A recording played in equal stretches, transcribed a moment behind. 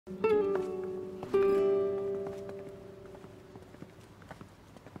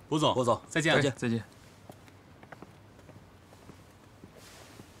卜总，卜总，再见，再见，再见。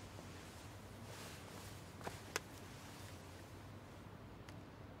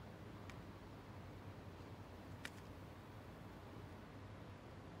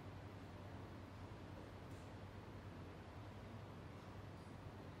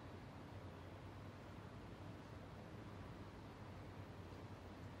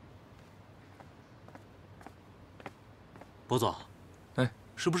卜总，哎，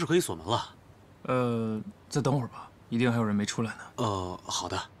是不是可以锁门了？再等会儿吧，一定还有人没出来呢。好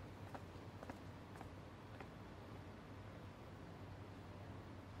的。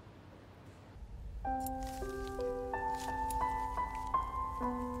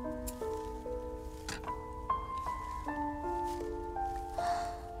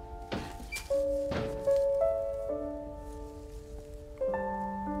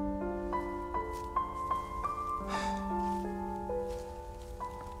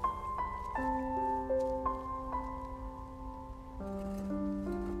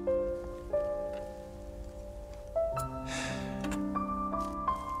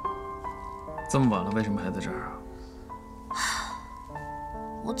这么晚了，为什么还在这儿啊？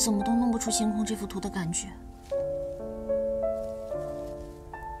我怎么都弄不出星空这幅图的感觉。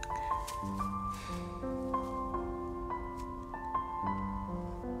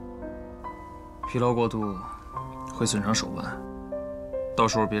疲劳过度会损伤手腕，到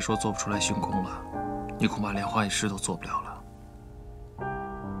时候别说做不出来星空了，你恐怕连花艺师都做不了了。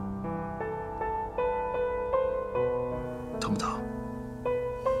疼不疼？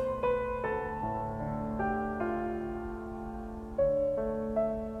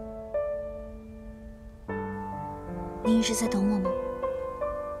你一直在等我吗？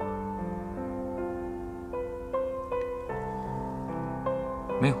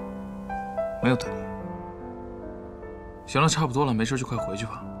没有，没有等你。行了，差不多了，没事就快回去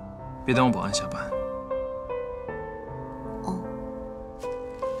吧，别耽误保安下班。哦。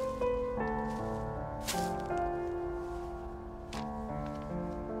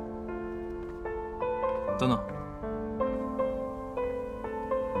等等。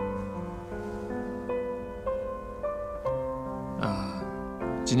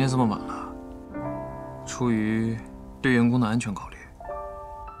今天这么晚了，出于对员工的安全考虑，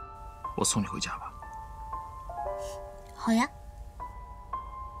我送你回家吧。好呀。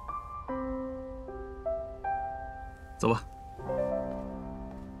走吧。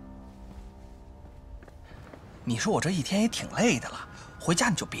你说我这一天也挺累的了，回家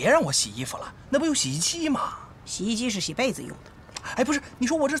你就别让我洗衣服了，那不有洗衣机吗？洗衣机是洗被子用的。哎，不是，你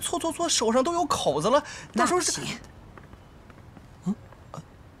说我这搓，手上都有口子了，到时候是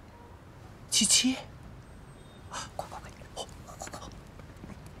……77，快！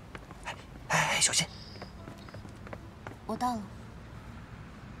哎，小心！我到了。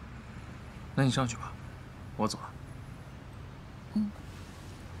那你上去吧，我走了。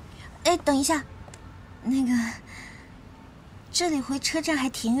哎，等一下，那个，这里回车站还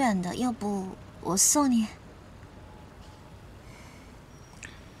挺远的，要不我送你？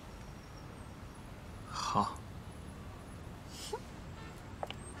好。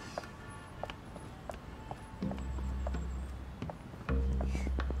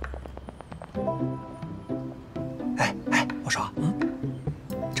哎，我说，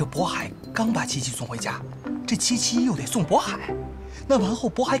这渤海刚把77送回家，这77又得送渤海，那完后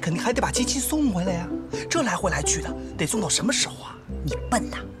渤海肯定还得把77送回来呀，这来回来去的，得送到什么时候啊？你笨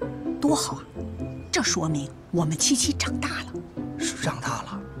呐，多好啊！这说明我们77长大了。是长大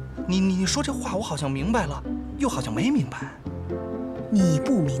了，你说这话我好像明白了，又好像没明白。你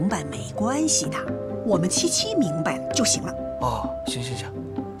不明白没关系的，我们77明白就行了。哦，行，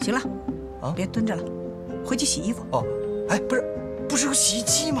行了，啊，别蹲着了，回去洗衣服。哦，哎，不是有洗衣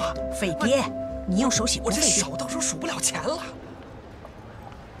机吗？费爹，你用手洗不我这费电。手到时候数不了钱了。